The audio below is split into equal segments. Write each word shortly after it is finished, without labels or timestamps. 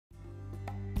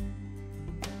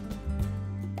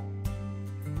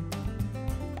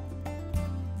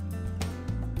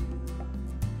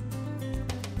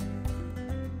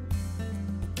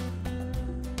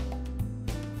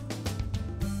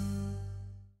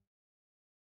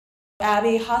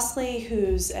Abby Hosley,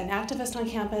 who's an activist on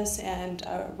campus and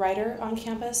a writer on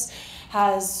campus,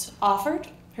 has offered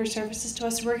her services to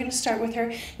us. So we're going to start with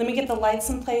her. Let me get the lights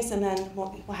in place, and then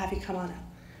we'll have you come on up.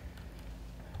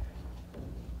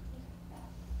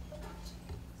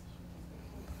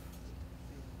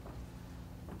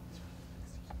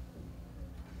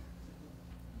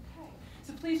 Okay.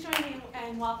 So please join me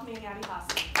in welcoming Abby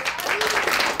Hosley.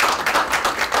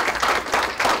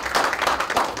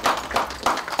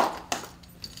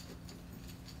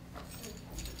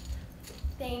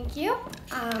 Thank you.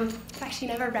 I've actually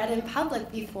never read in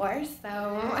public before,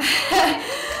 so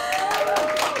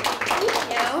thank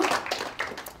you.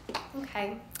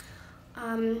 Okay.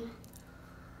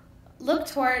 Look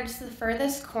towards the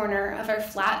furthest corner of our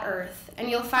flat earth, and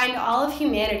you'll find all of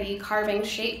humanity carving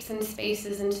shapes and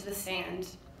spaces into the sand.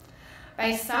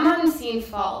 By some unseen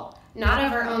fault, not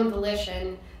of our own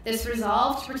volition, this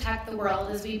resolve to protect the world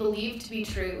as we believe to be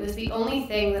true is the only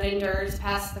thing that endures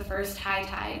past the first high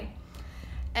tide.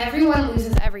 Everyone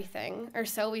loses everything, or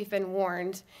so we've been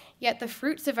warned, yet the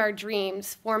fruits of our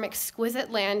dreams form exquisite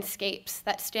landscapes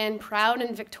that stand proud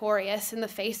and victorious in the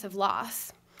face of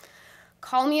loss.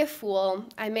 Call me a fool,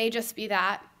 I may just be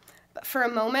that, but for a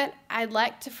moment, I'd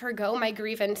like to forgo my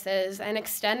grievances and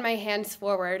extend my hands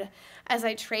forward as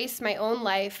I trace my own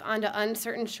life onto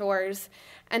uncertain shores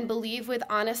and believe with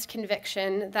honest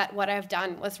conviction that what I've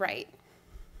done was right.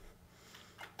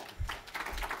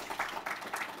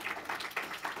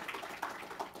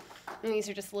 And these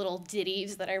are just little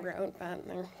ditties that I wrote, but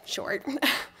they're short.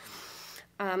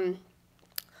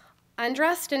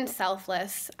 Undressed and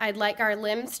selfless, I'd like our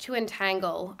limbs to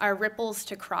entangle, our ripples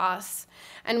to cross,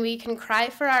 and we can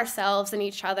cry for ourselves and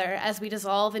each other as we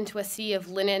dissolve into a sea of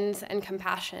linens and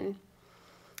compassion.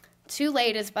 Too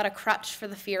late is but a crutch for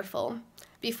the fearful.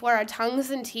 Before our tongues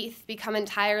and teeth become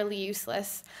entirely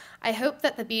useless, I hope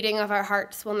that the beating of our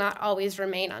hearts will not always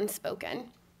remain unspoken.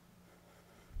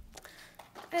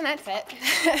 And that's it.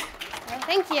 Well,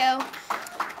 thank you.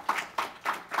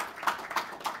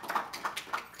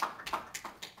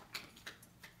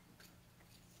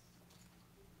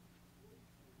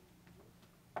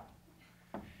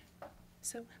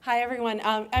 So, hi everyone.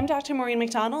 I'm Dr. Maureen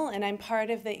McDonald, and I'm part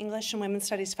of the English and Women's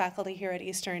Studies faculty here at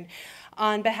Eastern.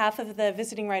 On behalf of the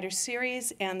Visiting Writers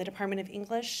Series and the Department of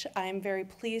English, I'm very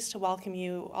pleased to welcome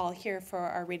you all here for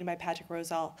our reading by Patrick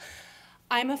Rosal.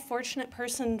 I'm a fortunate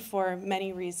person for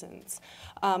many reasons.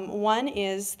 One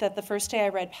is that the first day I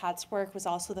read Pat's work was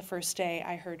also the first day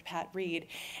I heard Pat read,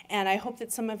 and I hope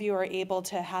that some of you are able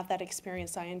to have that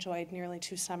experience I enjoyed nearly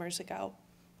 2 summers ago.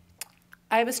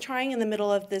 I was trying in the middle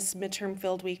of this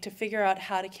midterm-filled week to figure out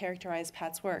how to characterize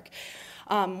Pat's work.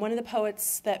 One of the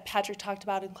poets that Patrick talked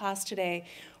about in class today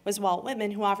was Walt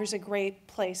Whitman, who offers a great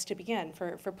place to begin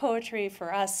for poetry,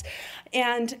 for us.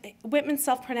 And Whitman's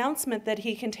self-pronouncement that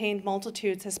he contained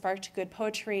multitudes has sparked good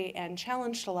poetry and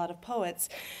challenged a lot of poets.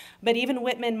 But even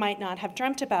Whitman might not have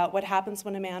dreamt about what happens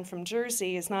when a man from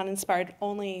Jersey is not inspired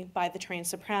only by the trained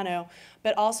soprano,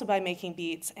 but also by making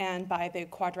beats and by the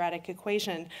quadratic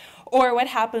equation. Or what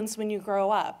happens when you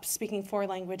grow up speaking 4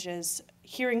 languages,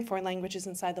 hearing 4 languages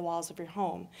inside the walls of your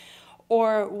home.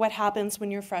 Or what happens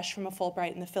when you're fresh from a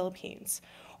Fulbright in the Philippines.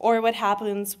 Or what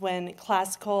happens when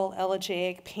classical,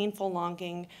 elegiac, painful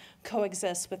longing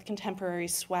coexists with contemporary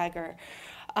swagger.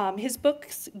 His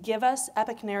books give us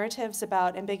epic narratives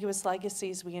about ambiguous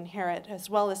legacies we inherit, as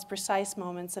well as precise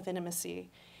moments of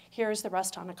intimacy. Here's the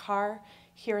rust on a car,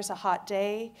 here's a hot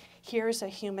day, here's a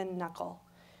human knuckle.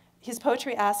 His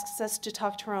poetry asks us to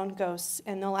talk to our own ghosts,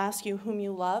 and they'll ask you whom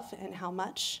you love and how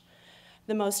much.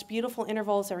 The most beautiful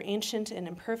intervals are ancient and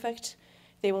imperfect.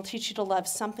 They will teach you to love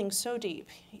something so deep,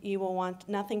 you will want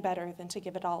nothing better than to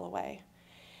give it all away.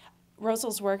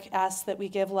 Rosal's work asks that we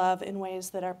give love in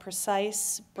ways that are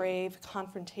precise, brave,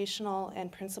 confrontational,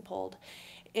 and principled.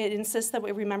 It insists that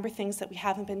we remember things that we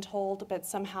haven't been told, but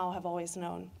somehow have always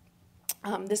known.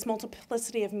 This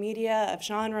multiplicity of media, of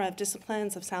genre, of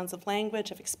disciplines, of sounds of language,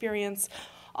 of experience,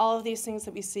 all of these things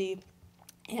that we see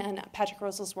in Patrick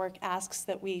Rosal's work asks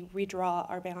that we redraw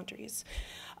our boundaries.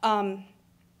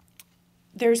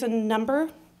 There's a number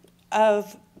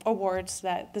of awards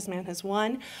that this man has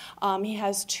won. He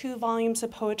has 2 volumes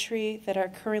of poetry that are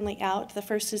currently out. The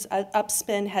first is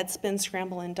Upspin, Headspin,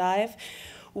 Scramble, and Dive,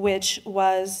 which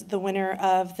was the winner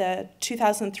of the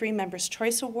 2003 Members'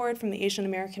 Choice Award from the Asian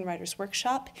American Writers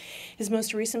Workshop. His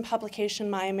most recent publication,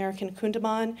 My American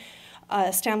Kundaman,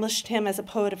 established him as a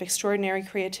poet of extraordinary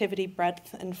creativity,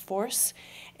 breadth, and force,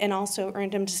 and also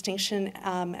earned him distinction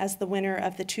as the winner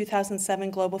of the 2007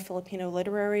 Global Filipino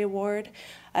Literary Award,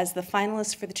 as the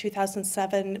finalist for the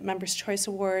 2007 Members' Choice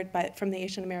Award from the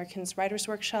Asian Americans Writers'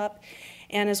 Workshop,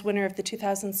 and as winner of the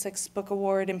 2006 Book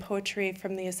Award in Poetry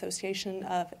from the Association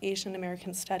of Asian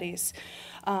American Studies.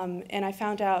 And I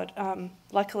found out,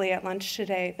 luckily at lunch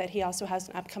today, that he also has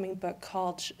an upcoming book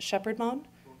called Shepherd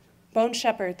Bone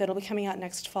Shepherd, that'll be coming out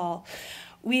next fall.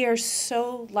 We are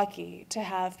so lucky to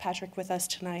have Patrick with us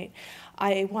tonight.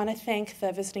 I want to thank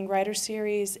the Visiting Writer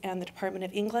Series and the Department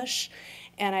of English,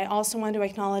 and I also want to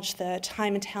acknowledge the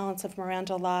time and talents of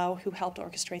Miranda Lau, who helped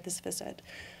orchestrate this visit.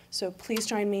 So please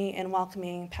join me in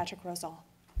welcoming Patrick Rosal.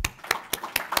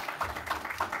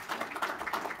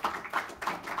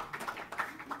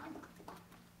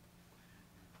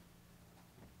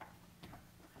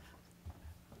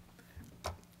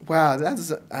 Wow, that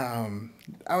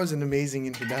was an amazing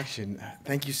introduction.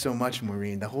 Thank you so much,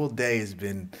 Maureen. The whole day has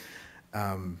been,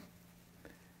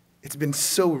 it's been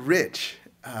so rich.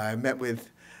 I met with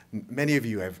many of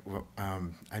you.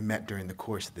 I met during the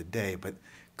course of the day, but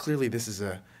clearly this is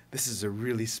a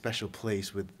really special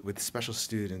place with special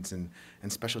students and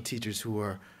special teachers who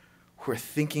are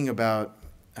thinking about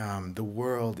the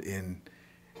world in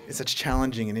such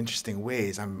challenging and interesting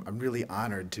ways. I'm really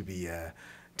honored to be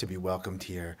welcomed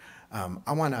here.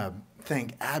 I want to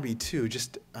thank Abby too.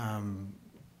 Just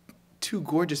two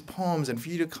gorgeous poems, and for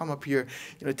you to come up here,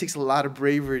 it takes a lot of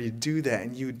bravery to do that,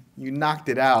 and you knocked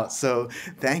it out. So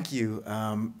thank you.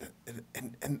 And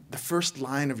the first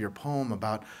line of your poem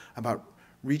about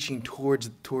reaching towards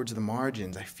the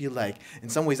margins, I feel like in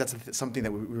some ways that's something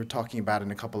that we were talking about in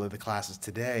a couple of the classes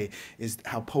today, is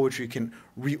how poetry can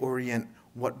reorient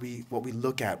what we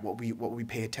look at, what we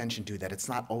pay attention to, that it's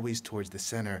not always towards the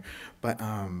center, but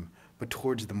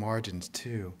towards the margins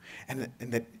too. And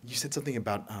that you said something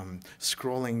about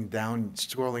scrolling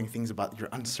things about your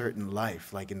uncertain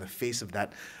life, like in the face of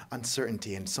that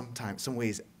uncertainty, and sometimes, some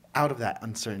ways out of that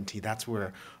uncertainty, that's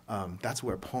where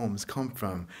poems come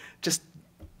from. Just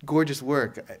gorgeous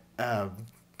work.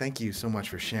 Thank you so much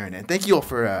for sharing it. And thank you all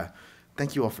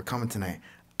for coming tonight.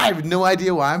 I have no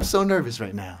idea why I'm so nervous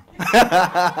right now.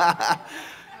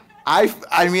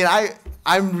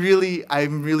 I'm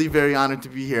really very honored to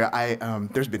be here.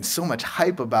 There's been so much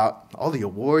hype about all the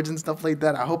awards and stuff like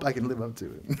that. I hope I can live up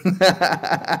to it.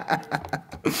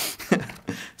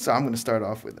 So I'm going to start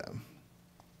off with them.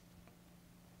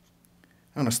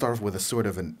 I'm going to start off with a sort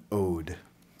of an ode.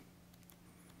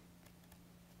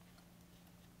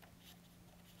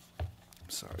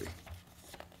 Sorry.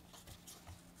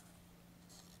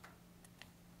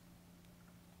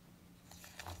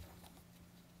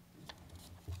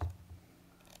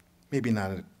 Maybe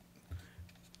not a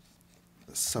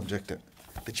subject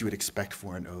that you would expect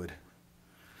for an ode.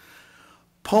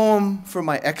 Poem for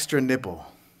my extra nipple.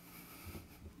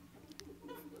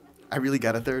 I really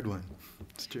got a third one.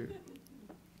 It's true.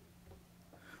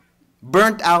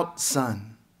 Burnt out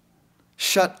sun,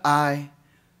 shut eye,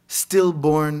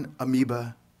 stillborn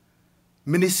amoeba,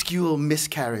 minuscule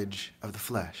miscarriage of the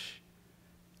flesh,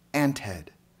 ant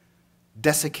head,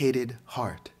 desiccated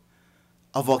heart,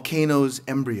 a volcano's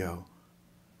embryo,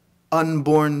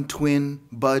 unborn twin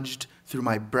budged through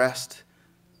my breast,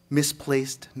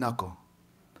 misplaced knuckle.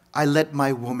 I let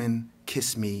my woman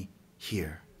kiss me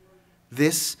here.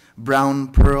 This brown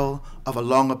pearl of a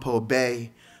Longapo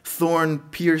bay, thorn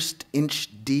pierced inch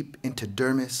deep into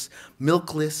dermis,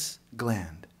 milkless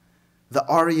gland. The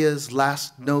aria's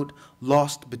last note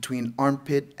lost between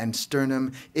armpit and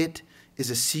sternum, it is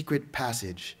a secret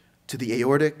passage to the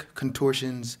aortic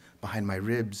contortions behind my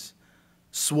ribs,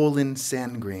 swollen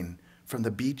sand grain from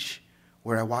the beach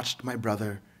where I watched my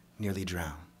brother nearly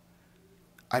drown.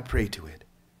 I pray to it,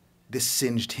 this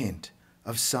singed hint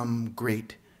of some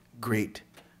great, great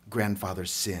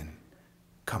grandfather's sin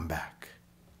come back.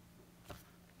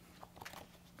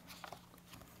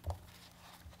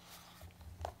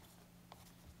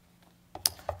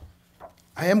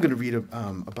 I am going to read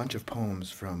a bunch of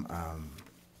poems from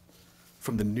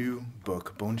the new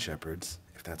book, Bone Shepherds,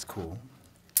 if that's cool.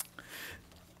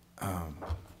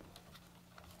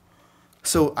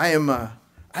 So I am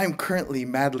currently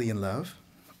madly in love,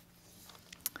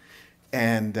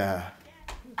 and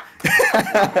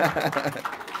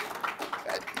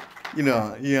you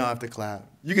don't have to clap.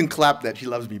 You can clap that she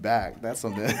loves me back. That's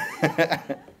something.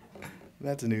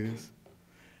 That's news.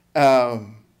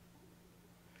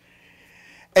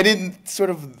 And in sort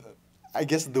of, I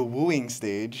guess, the wooing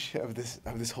stage of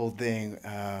this whole thing,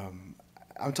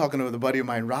 I'm talking with a buddy of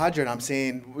mine, Roger, and I'm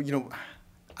saying, well,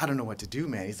 I don't know what to do,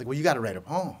 man. He's like, well, you got to write a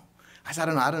poem. I said,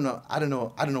 I don't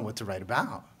know what to write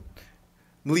about.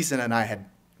 Melissa and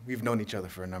we've known each other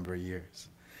for a number of years.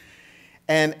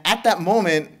 And at that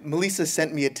moment, Melissa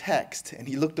sent me a text, and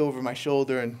he looked over my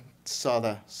shoulder and saw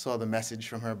the message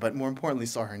from her, but more importantly,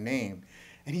 saw her name.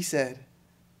 And he said,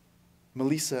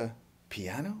 Melissa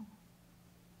Piano?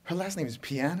 Her last name is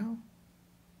Piano?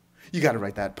 You got to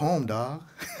write that poem, dog.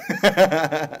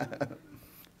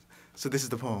 So this is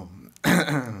the poem.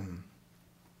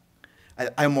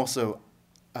 I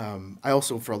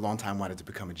also, for a long time, wanted to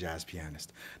become a jazz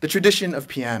pianist. The tradition of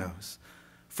pianos,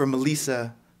 for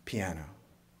Melissa Piano.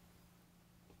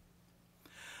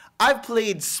 I've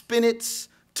played spinets,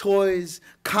 toys,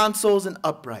 consoles, and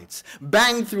uprights,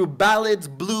 banged through ballads,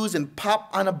 blues, and pop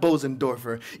on a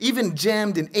Bosendorfer, even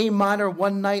jammed in A minor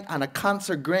one night on a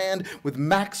concert grand with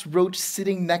Max Roach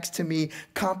sitting next to me,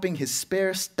 comping his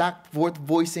spare stock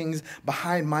voicings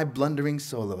behind my blundering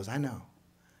solos. I know.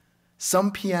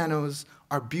 Some pianos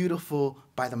are beautiful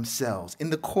by themselves, in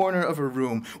the corner of a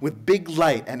room with big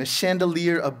light and a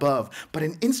chandelier above, but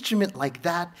an instrument like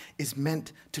that is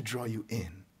meant to draw you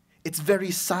in. Its very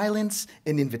silence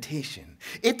an invitation.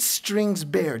 Its strings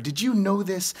bear, did you know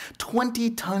this,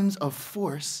 20 tons of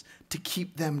force to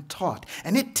keep them taut.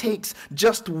 And it takes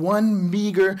just one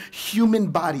meager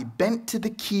human body bent to the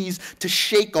keys to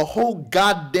shake a whole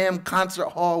goddamn concert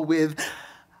hall with,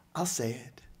 I'll say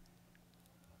it,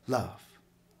 love.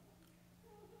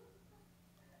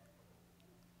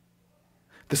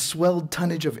 The swelled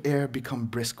tonnage of air become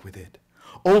brisk with it.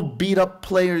 Old beat-up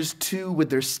players, too,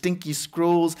 with their stinky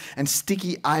scrolls and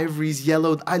sticky ivories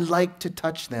yellowed. I like to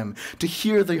touch them, to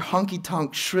hear their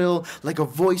honky-tonk shrill like a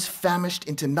voice famished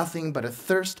into nothing but a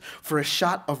thirst for a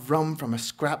shot of rum from a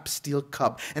scrap steel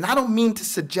cup. And I don't mean to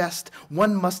suggest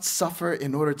one must suffer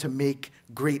in order to make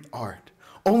great art.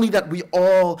 Only that we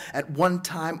all, at one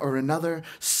time or another,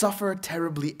 suffer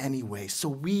terribly anyway. So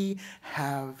we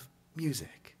have music.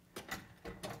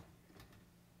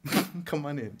 Come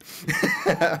on in.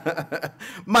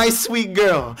 My sweet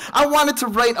girl, I wanted to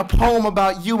write a poem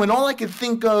about you, and all I could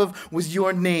think of was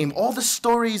your name. All the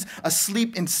stories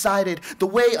asleep inside it, the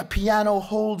way a piano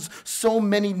holds so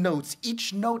many notes,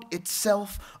 each note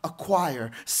itself a choir,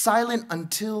 silent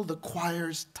until the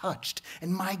choir's touched.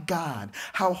 And my God,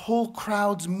 how whole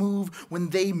crowds move when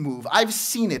they move. I've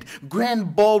seen it,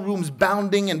 grand ballrooms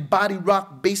bounding and body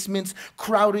rock basements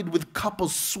crowded with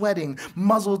couples sweating,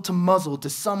 muzzle to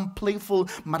some playful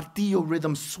martillo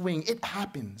rhythm swing. It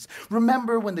happens.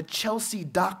 Remember when the Chelsea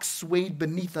docks swayed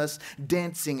beneath us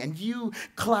dancing and you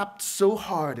clapped so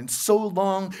hard and so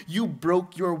long you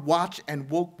broke your watch and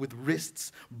woke with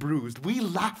wrists bruised. We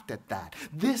laughed at that.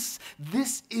 This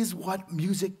is what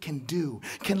music can do.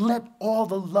 Can let all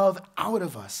the love out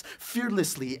of us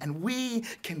fearlessly, and we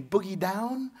can boogie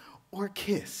down or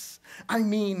kiss. I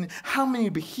mean, how many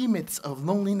behemoths of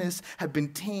loneliness have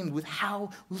been tamed with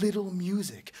how little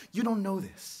music? You don't know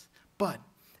this, but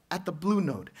at the Blue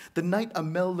Note, the night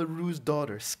Amel Leroux's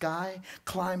daughter, Sky,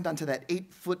 climbed onto that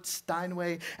 8-foot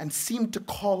Steinway and seemed to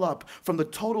call up from the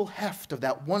total heft of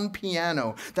that one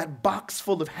piano, that box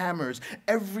full of hammers,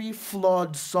 every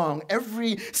flawed song,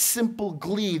 every simple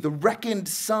glee, the reckoned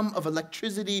sum of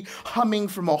electricity humming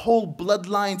from a whole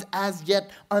bloodline's as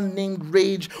yet unnamed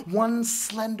rage, one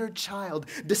slender child,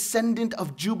 descendant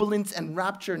of jubilance and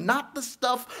rapture, not the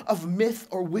stuff of myth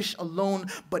or wish alone,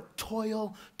 but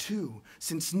toil too,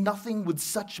 since nothing with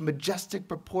such majestic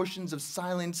proportions of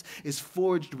silence is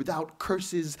forged without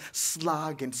curses,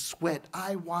 slog, and sweat.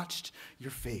 I watched your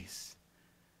face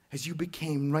as you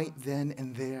became right then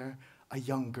and there a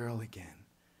young girl again.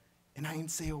 And I didn't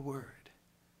say a word.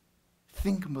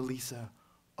 Think, Melissa,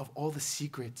 of all the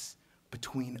secrets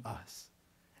between us.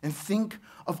 And think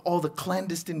of all the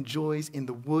clandestine joys in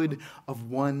the wood of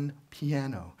one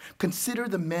piano. Consider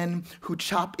the men who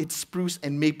chop its spruce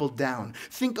and maple down.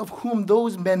 Think of whom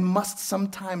those men must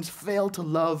sometimes fail to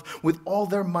love with all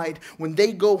their might when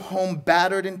they go home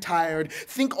battered and tired.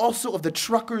 Think also of the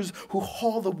truckers who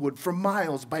haul the wood for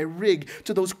miles by rig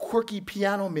to those quirky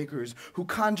piano makers who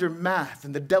conjure math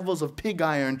and the devils of pig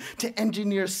iron to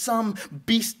engineer some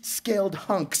beast-scaled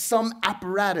hunk, some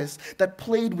apparatus that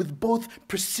played with both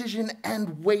precision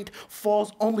and weight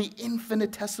falls only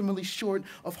infinitesimally short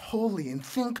of holy. And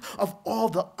think of all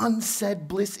the unsaid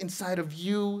bliss inside of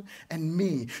you and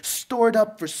me, stored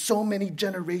up for so many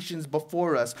generations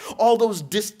before us. All those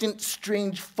distant,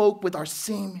 strange folk with our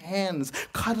same hands,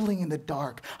 cuddling in the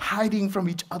dark, hiding from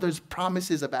each other's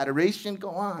promises of adoration.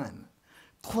 Go on.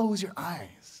 Close your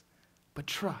eyes, but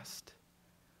trust.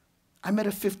 I met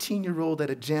a 15-year-old at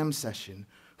a jam session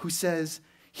who says,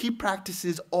 he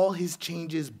practices all his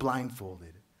changes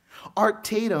blindfolded. Art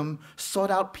Tatum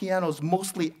sought out pianos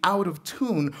mostly out of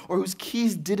tune or whose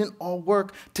keys didn't all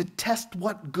work to test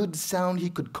what good sound he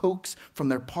could coax from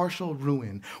their partial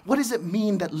ruin. What does it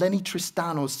mean that Lenny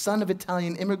Tristano, son of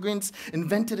Italian immigrants,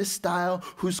 invented a style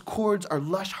whose chords are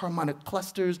lush harmonic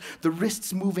clusters, the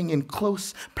wrists moving in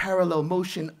close parallel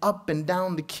motion up and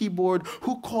down the keyboard?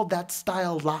 Who called that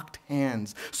style locked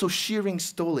hands? So Shearing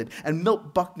stole it, and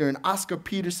Milt Buckner and Oscar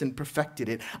Peterson perfected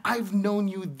it. I've known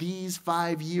you these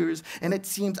 5 years, and it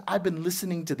seems I've been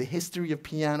listening to the history of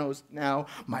pianos now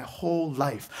my whole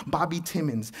life. Bobby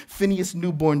Timmons, Phineas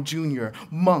Newborn Jr.,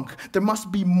 Monk. There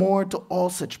must be more to all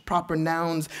such proper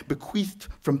nouns bequeathed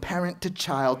from parent to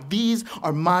child. These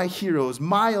are my heroes.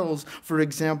 Miles, for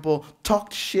example,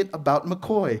 talked shit about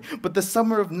McCoy, but the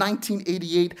summer of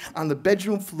 1988, on the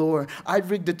bedroom floor, I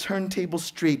rigged a turntable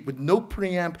straight with no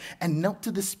preamp and knelt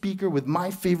to the speaker with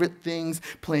my favorite things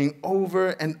playing over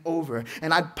and over.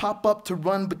 And I'd pop up to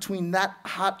run between that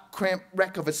hot, cramped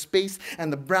wreck of a space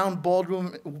and the brown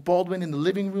Baldwin in the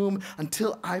living room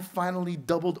until I finally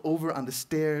doubled over on the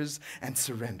stairs and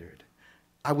surrendered.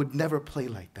 I would never play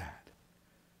like that.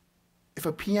 If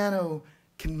a piano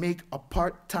can make a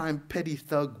part-time petty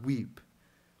thug weep,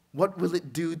 what will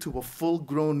it do to a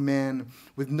full-grown man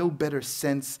with no better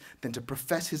sense than to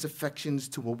profess his affections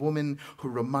to a woman who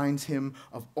reminds him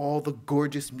of all the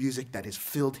gorgeous music that has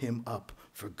filled him up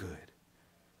for good?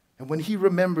 And when he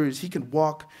remembers he can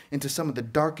walk into some of the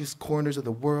darkest corners of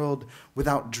the world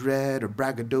without dread or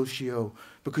braggadocio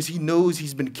because he knows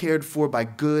he's been cared for by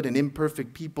good and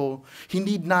imperfect people, he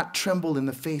need not tremble in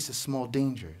the face of small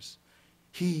dangers.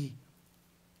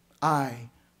 I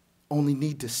only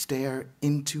need to stare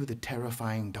into the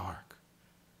terrifying dark,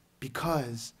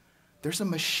 because there's a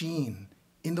machine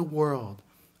in the world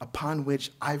upon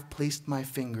which I've placed my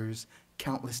fingers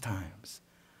countless times,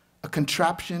 a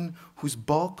contraption whose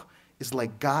bulk is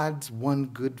like God's one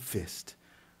good fist,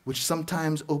 which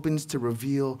sometimes opens to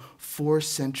reveal 4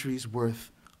 centuries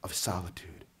worth of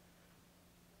solitude.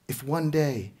 If one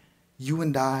day you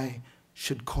and I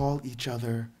should call each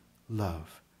other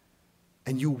love,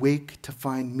 and you wake to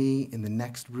find me in the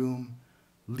next room,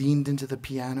 leaned into the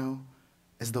piano,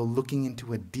 as though looking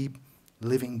into a deep,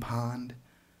 living pond,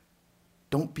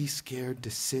 don't be scared to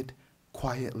sit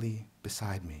quietly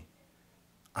beside me.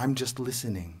 I'm just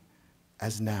listening,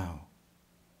 as now,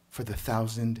 for the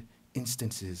 1,000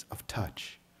 instances of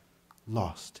touch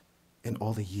lost in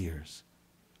all the years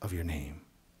of your name.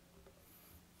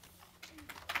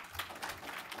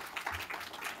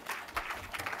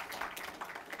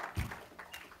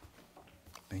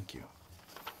 Thank you.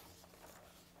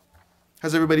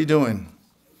 How's everybody doing?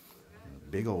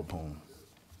 Big old poem.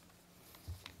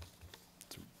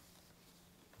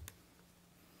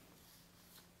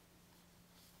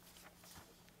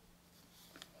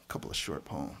 A couple of short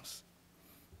poems.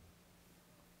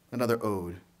 Another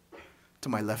ode to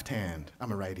my left hand.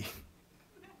 I'm a righty.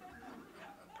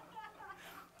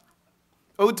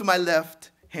 Ode to my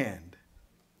left hand.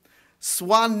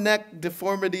 Swan neck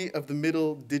deformity of the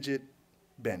middle digit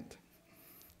bent.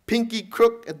 Pinky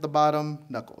crook at the bottom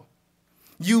knuckle.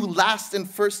 You last and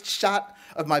first shot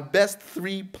of my best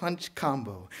 3-punch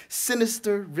combo.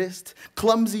 Sinister wrist,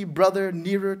 clumsy brother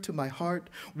nearer to my heart.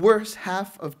 Worse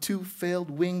half of 2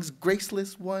 failed wings,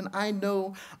 graceless one. I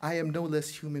know I am no less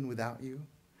human without you.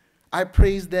 I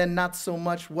praise then not so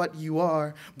much what you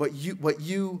are, but what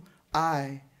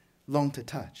I long to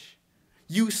touch.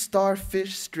 You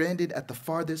starfish stranded at the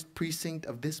farthest precinct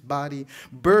of this body,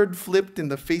 bird flipped in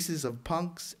the faces of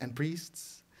punks and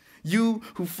priests. You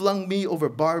who flung me over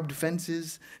barbed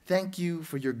fences, thank you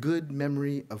for your good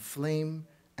memory of flame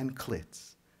and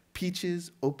clits,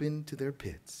 peaches open to their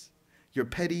pits, your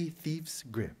petty thief's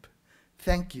grip.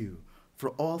 Thank you for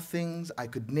all things I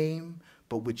could name,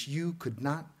 but which you could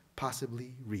not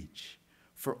possibly reach,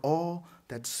 for all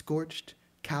that scorched,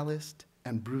 calloused,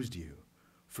 and bruised you,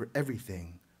 for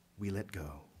everything we let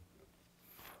go.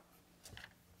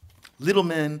 Little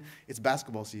men, it's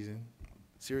basketball season.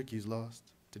 Syracuse lost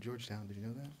to Georgetown. Did you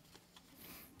know that?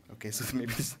 Okay, so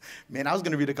maybe this, man, I was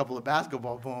going to read a couple of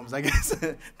basketball poems. I guess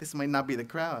this might not be the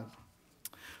crowd.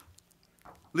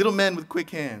 Little men with quick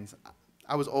hands.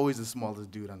 I was always the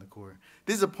smallest dude on the court.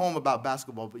 This is a poem about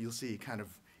basketball, but you'll see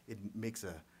it makes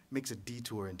a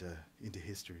detour into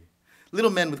history.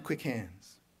 Little men with quick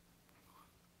hands.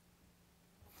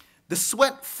 The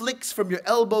sweat flicks from your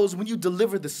elbows when you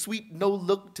deliver the sweet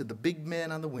no-look to the big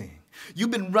man on the wing.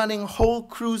 You've been running whole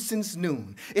crews since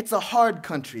noon. It's a hard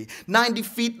country, 90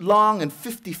 feet long and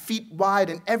 50 feet wide,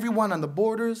 and everyone on the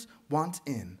borders wants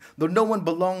in, though no one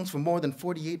belongs for more than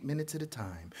 48 minutes at a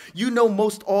time. You know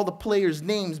most all the players'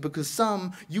 names because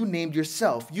some you named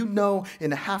yourself. You know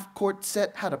in a half-court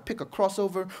set how to pick a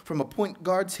crossover from a point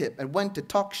guard's hip and when to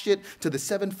talk shit to the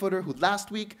 7-footer who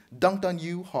last week dunked on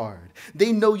you hard.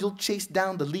 They know you'll chase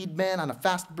down the lead man on a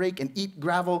fast break and eat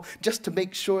gravel just to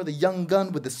make sure the young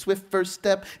gun with the swift first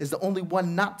step is the only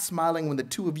one not smiling when the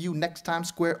two of you next time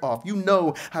square off. You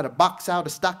know how to box out a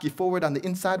stock you forward on the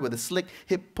inside with a slick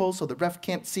hip pull so the ref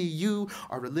can't see you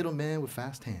are a little man with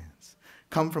fast hands.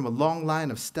 Come from a long line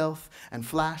of stealth and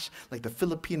flash like the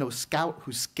Filipino scout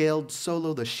who scaled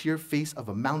solo the sheer face of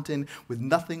a mountain with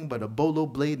nothing but a bolo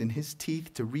blade in his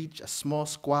teeth to reach a small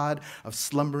squad of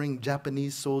slumbering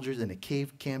Japanese soldiers in a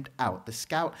cave camped out. The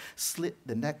scout slit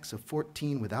the necks of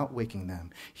 14 without waking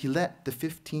them. He let the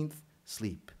 15th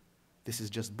sleep. This is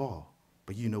just ball,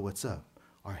 but you know what's up.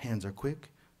 Our hands are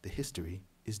quick, the history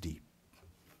is deep.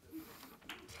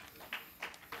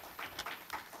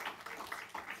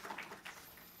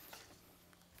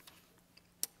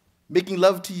 Making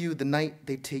love to you the night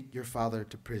they take your father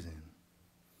to prison.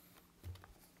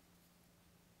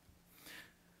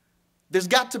 There's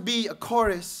got to be a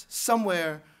chorus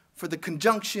somewhere for the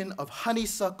conjunction of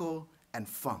honeysuckle and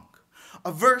funk.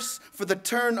 A verse for the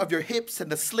turn of your hips and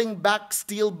the sling-back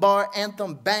steel bar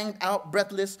anthem banged out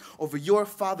breathless over your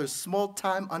father's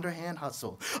small-time underhand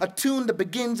hustle. A tune that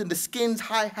begins in the skin's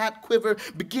hi-hat quiver,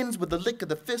 begins with the lick of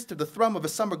the fist or the thrum of a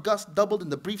summer gust doubled in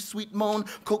the brief sweet moan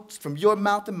coaxed from your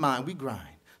mouth and mine. We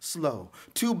grind. Slow.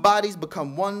 Two bodies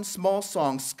become one small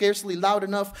song, scarcely loud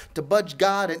enough to budge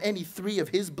God and any three of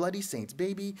his bloody saints.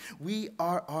 Baby, we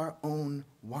are our own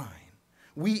wine.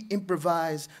 We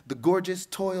improvise the gorgeous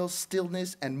toil,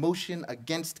 stillness, and motion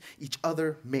against each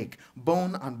other make.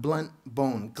 Bone on blunt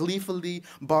bone, gleefully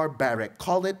barbaric.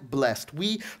 Call it blessed.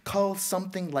 We call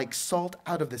something like salt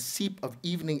out of the seep of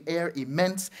evening air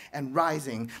immense and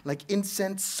rising. Like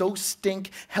incense so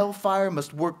stink, hellfire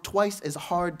must work twice as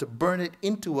hard to burn it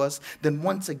into us than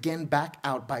once again back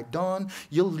out. By dawn,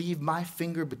 you'll leave my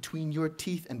finger between your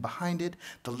teeth and behind it,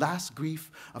 the last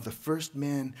grief of the first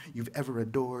man you've ever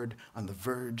adored on the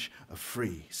verge of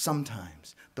free.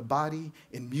 Sometimes the body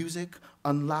in music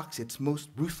unlocks its most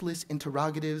ruthless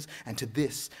interrogatives, and to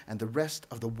this and the rest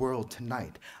of the world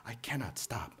tonight, I cannot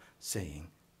stop saying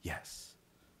yes.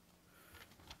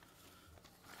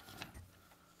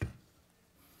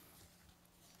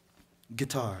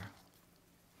 Guitar.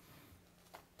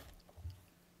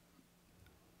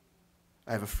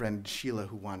 I have a friend, Sheila,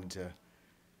 who wanted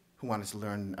to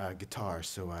learn guitar,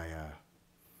 so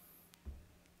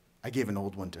I gave an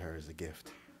old one to her as a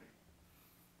gift.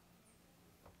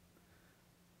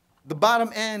 The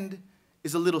bottom end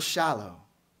is a little shallow,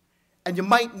 and you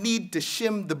might need to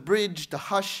shim the bridge to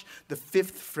hush the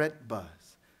 5th fret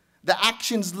buzz. The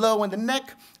action's low and the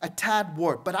neck a tad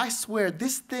warped, but I swear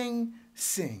this thing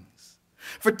sings.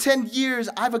 For 10 years,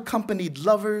 I've accompanied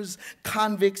lovers,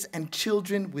 convicts, and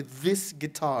children with this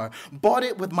guitar. Bought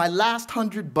it with my last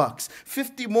 $100,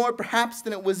 50 more perhaps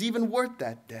than it was even worth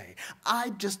that day.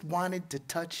 I just wanted to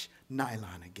touch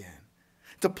nylon again.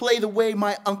 To play the way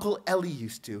my Uncle Ellie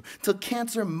used to, till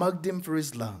cancer mugged him for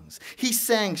his lungs. He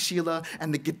sang, Sheila,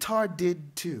 and the guitar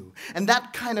did too. And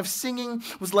that kind of singing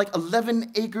was like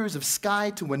 11 acres of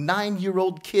sky to a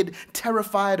 9-year-old kid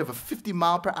terrified of a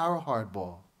 50-mile-per-hour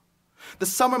hardball. The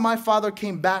summer my father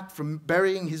came back from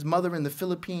burying his mother in the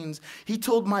Philippines, he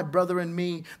told my brother and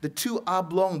me the 2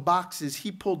 oblong boxes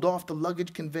he pulled off the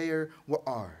luggage conveyor were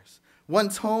ours.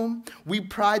 Once home, we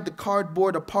pried the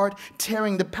cardboard apart,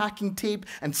 tearing the packing tape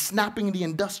and snapping the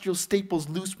industrial staples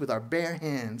loose with our bare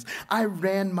hands. I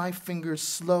ran my fingers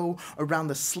slow around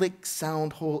the slick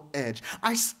sound hole edge.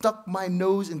 I stuck my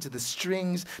nose into the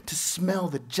strings to smell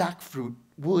the jackfruit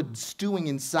wood stewing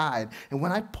inside, and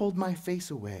when I pulled my face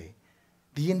away,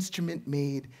 the instrument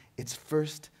made its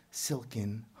first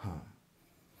silken hum.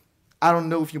 I don't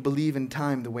know if you believe in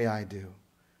time the way I do,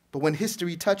 but when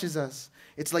history touches us,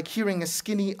 it's like hearing a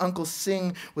skinny uncle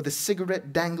sing with a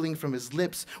cigarette dangling from his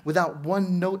lips without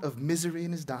one note of misery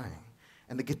in his dying,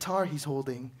 and the guitar he's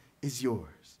holding is yours.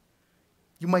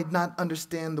 You might not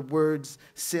understand the words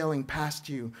sailing past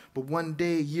you, but one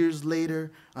day, years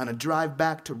later, on a drive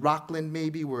back to Rockland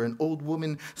maybe, where an old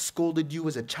woman scolded you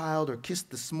as a child or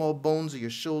kissed the small bones of your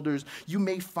shoulders, you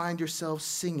may find yourself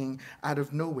singing out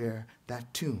of nowhere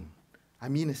that tune. I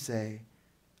mean to say,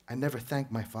 I never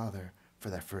thanked my father for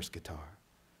that first guitar.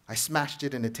 I smashed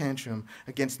it in a tantrum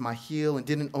against my heel and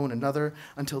didn't own another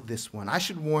until this one. I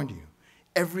should warn you,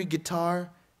 every guitar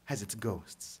has its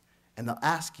ghosts, and they'll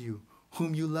ask you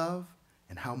whom you love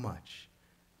and how much.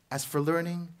 As for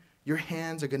learning, your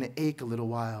hands are going to ache a little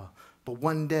while, But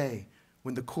one day,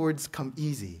 when the chords come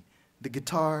easy, the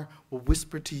guitar will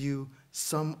whisper to you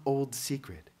some old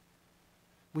secret.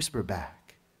 Whisper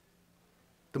back.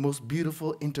 The most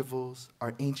beautiful intervals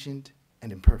are ancient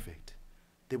and imperfect.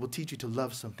 They will teach you to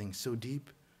love something so deep,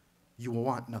 you will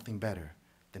want nothing better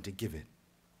than to give it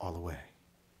all away.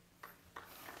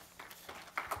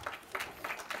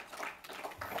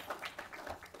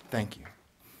 Thank you.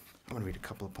 I'm going to read a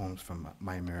couple of poems from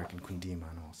My American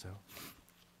Kundiman also.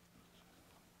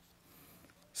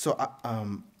 So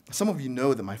some of you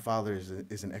know that my father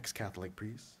is an ex-Catholic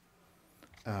priest.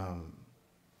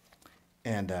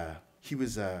 He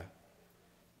was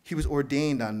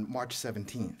ordained on March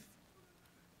 17th.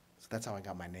 So that's how I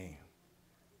got my name.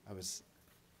 I was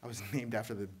named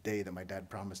after the day that my dad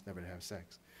promised never to have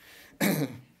sex. And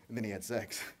then he had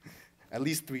sex. At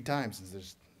least 3 times,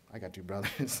 since I got 2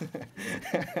 brothers.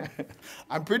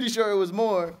 I'm pretty sure it was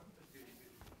more.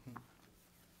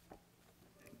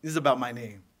 This is about my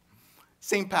name.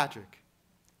 St. Patrick.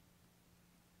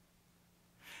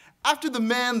 After the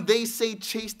man they say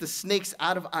chased the snakes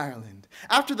out of Ireland,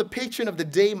 after the patron of the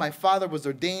day my father was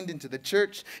ordained into the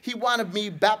church, he wanted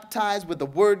me baptized with the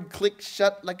word click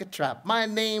shut like a trap. My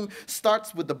name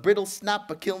starts with a brittle snap,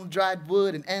 a kiln-dried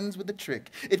wood, and ends with a trick.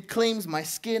 It claims my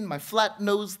skin, my flat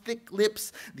nose, thick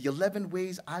lips, the 11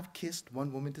 ways I've kissed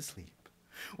one woman to sleep.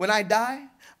 When I die,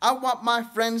 I want my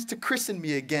friends to christen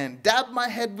me again, dab my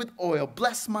head with oil,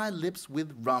 bless my lips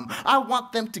with rum. I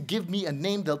want them to give me a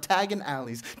name they'll tag in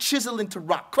alleys, chisel into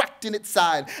rock, cracked in its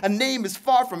side. A name as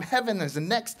far from heaven as the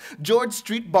next George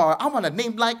Street bar. I want a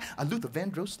name like a Luther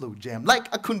Vandross slow jam, like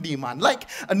a Kundiman, like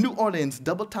a New Orleans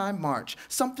double-time march.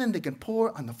 Something they can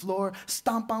pour on the floor,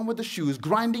 stomp on with their shoes,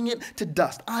 grinding it to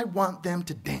dust. I want them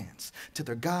to dance to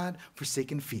their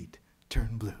God-forsaken feet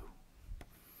turn blue.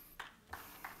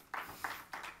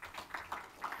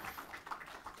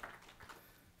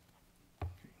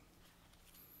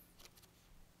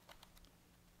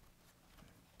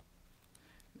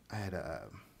 I had all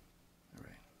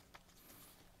right.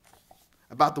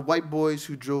 About the white boys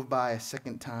who drove by a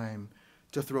second time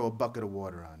to throw a bucket of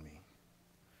water on me.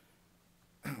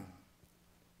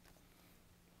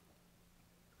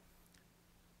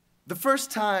 The first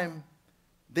time,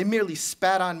 they merely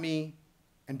spat on me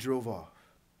and drove off.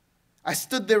 I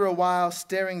stood there a while,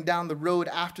 staring down the road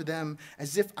after them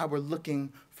as if I were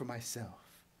looking for myself.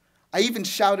 I even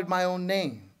shouted my own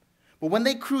name. But when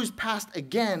they cruised past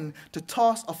again to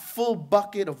toss a full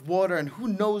bucket of water and who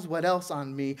knows what else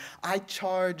on me, I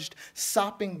charged,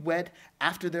 sopping wet,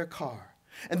 after their car.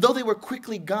 And though they were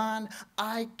quickly gone,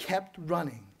 I kept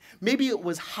running. Maybe it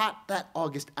was hot that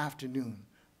August afternoon,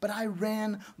 but I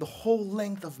ran the whole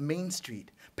length of Main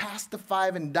Street, past the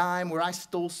Five and Dime where I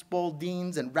stole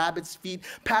Spaulding's and Rabbit's Feet,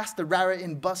 past the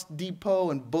Raritan Bus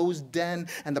Depot and Beau's Den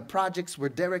and the projects where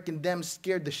Derek and them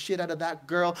scared the shit out of that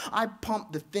girl. I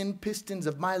pumped the thin pistons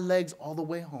of my legs all the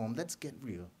way home. Let's get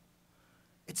real.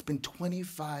 It's been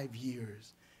 25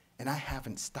 years and I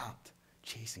haven't stopped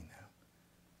chasing them.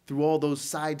 Through all those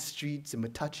side streets in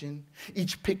Metuchen,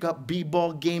 each pickup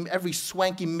b-ball game, every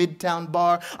swanky midtown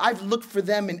bar, I've looked for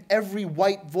them in every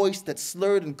white voice that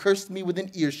slurred and cursed me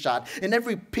within earshot, in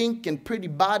every pink and pretty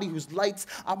body whose lights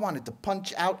I wanted to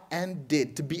punch out and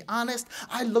did. To be honest,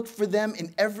 I looked for them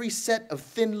in every set of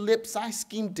thin lips I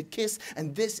schemed to kiss,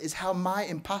 and this is how my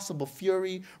impossible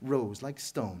fury rose like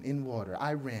stone in water.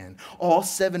 I ran all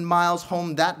 7 miles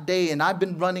home that day, and I've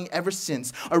been running ever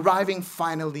since, arriving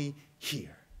finally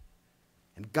here.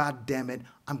 And God damn it,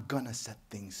 I'm gonna set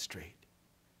things straight.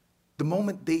 The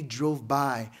moment they drove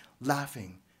by,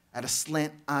 laughing at a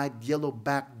slant-eyed,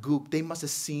 yellow-backed gook, they must have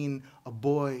seen a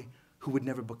boy who would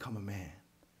never become a man.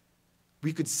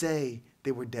 We could say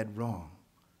they were dead wrong,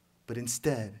 but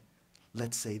instead,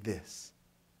 let's say this.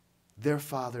 Their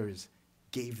fathers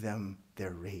gave them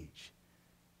their rage,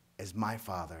 as my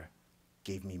father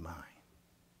gave me mine.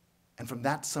 And from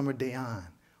that summer day on,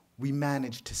 we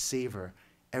managed to savor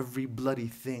every bloody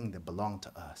thing that belonged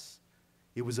to us.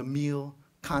 It was a meal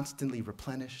constantly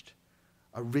replenished,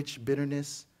 a rich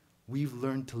bitterness we've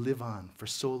learned to live on for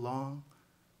so long,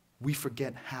 we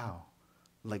forget how,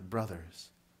 like brothers,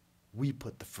 we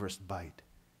put the first bite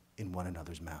in one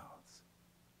another's mouths.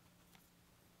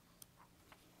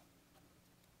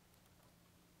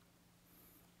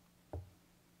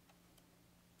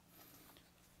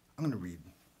 I'm gonna read.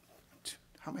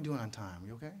 How am I doing on time?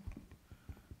 You okay?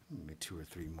 Maybe 2 or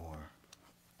 3 more.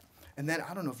 And then,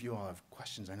 I don't know if you all have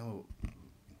questions. I know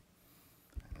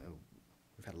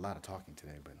we've had a lot of talking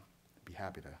today, but I'd be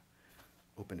happy to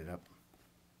open it up.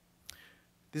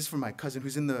 This is from my cousin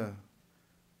who's in the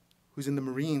who's in the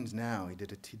Marines now. He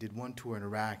did one tour in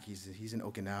Iraq. He's in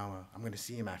Okinawa. I'm going to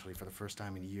see him actually for the first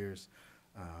time in years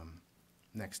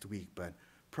next week. But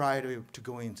prior to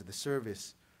going into the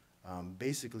service,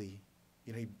 basically,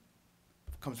 you know, he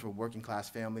comes from a working class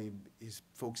family. His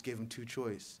folks gave him two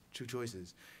choices.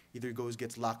 Either he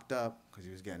gets locked up because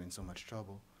he was getting in so much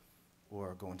trouble,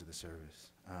 or go into the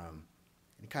service. And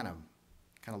he kind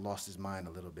of lost his mind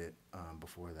a little bit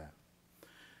before that.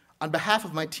 On behalf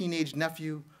of my teenage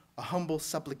nephew, a humble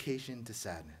supplication to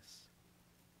sadness.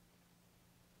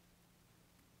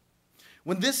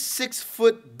 When this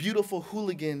 6-foot beautiful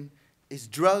hooligan is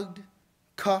drugged,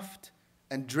 cuffed,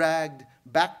 and dragged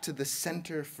back to the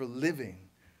Center for Living,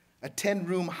 a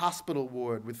 10-room hospital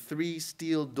ward with 3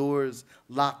 steel doors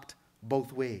locked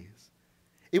both ways.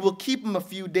 It will keep him a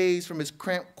few days from his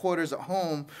cramped quarters at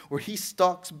home, where he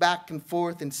stalks back and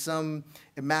forth in some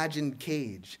imagined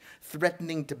cage,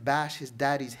 threatening to bash his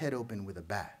daddy's head open with a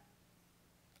bat.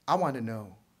 I want to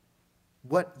know,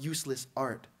 what useless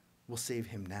art will save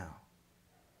him now?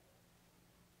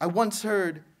 I once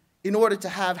heard, in order to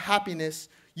have happiness,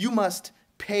 you must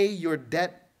pay your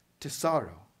debt to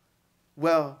sorrow.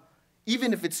 Well,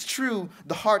 even if it's true,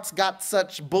 the heart's got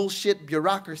such bullshit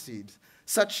bureaucracies,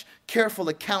 such careful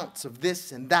accounts of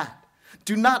this and that.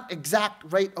 Do not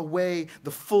exact right away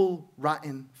the full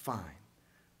rotten fine.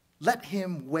 Let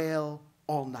him wail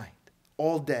all night,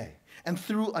 all day, and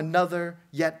through another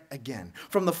yet again.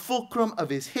 From the fulcrum of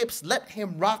his hips, let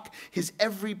him rock his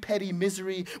every petty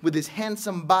misery with his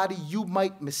handsome body you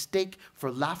might mistake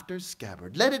for laughter's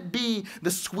scabbard. Let it be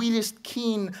the sweetest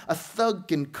keen a thug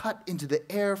can cut into the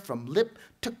air from lip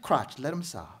to crotch. Let him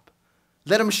sob.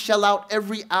 Let him shell out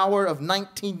every hour of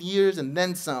 19 years and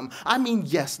then some. I mean,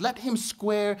 yes, let him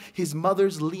square his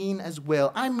mother's lean as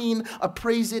well. I mean,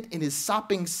 appraise it in his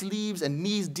sopping sleeves and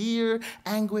knees. Dear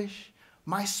anguish,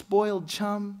 my spoiled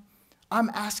chum, I'm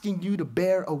asking you to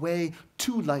bear away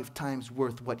 2 lifetimes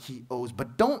worth what he owes.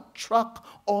 But don't truck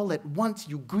all at once,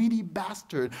 you greedy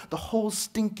bastard, the whole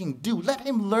stinking due. Let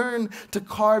him learn to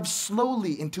carve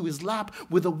slowly into his lap,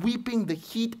 with a weeping the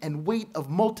heat and weight of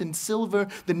molten silver,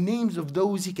 the names of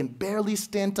those he can barely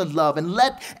stand to love. And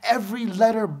let every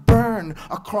letter burn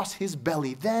across his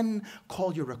belly. Then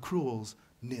call your accruals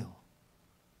nil.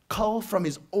 Cull from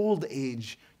his old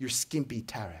age your skimpy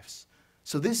tariffs.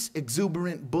 So this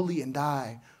exuberant bully and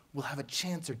I will have a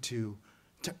chance or two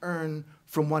to earn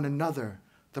from one another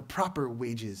the proper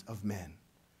wages of men.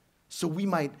 So we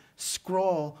might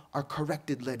scrawl our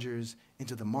corrected ledgers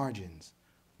into the margins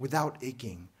without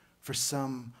aching for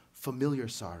some familiar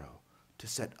sorrow to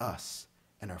set us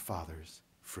and our fathers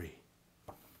free.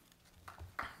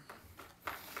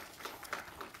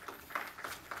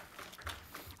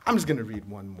 I'm just going to read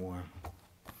one more,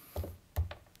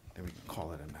 then we can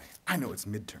call it a night. I know it's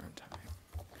midterm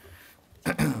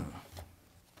time.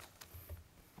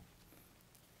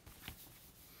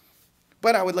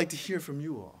 But I would like to hear from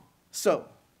you all. So,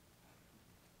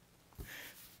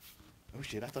 oh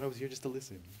shit, I thought I was here just to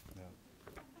listen. No.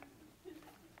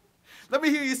 Let me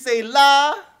hear you say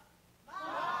la. La.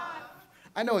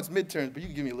 I know it's midterms, but you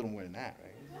can give me a little more than that,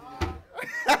 right?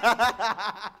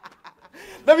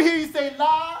 Let me hear you say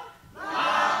la.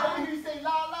 La. Let me hear you say la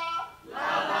la.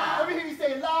 Let me hear you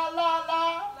say la, la,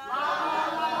 la,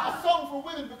 la, la. A song for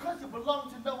women, because you belong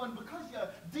to no one, because you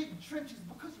dig trenches,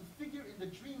 because you figure in the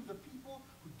dreams of people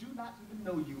who do not even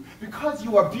know you. Because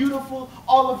you are beautiful,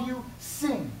 all of you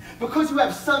sing. Because you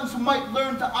have sons who might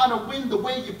learn to honor wind the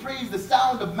way you praise the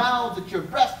sound of mouths at your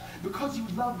breast. Because you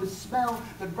love the smell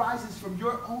that rises from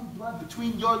your own blood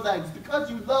between your legs. Because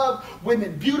you love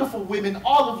women, beautiful women,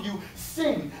 all of you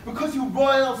sing. Because you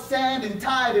roil sand and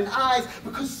tide and eyes.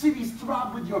 Because cities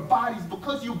throb with your bodies.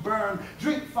 Because you burn,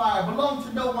 drink fire, belong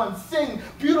to no one, sing.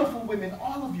 Beautiful women,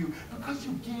 all of you. Because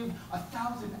you give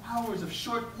 1,000 hours of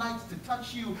short nights to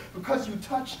touch you. Because you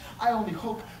touch, I only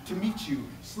hope to meet you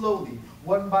slowly,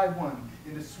 one by one,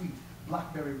 in the sweet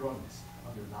blackberry rawness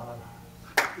of your la la la.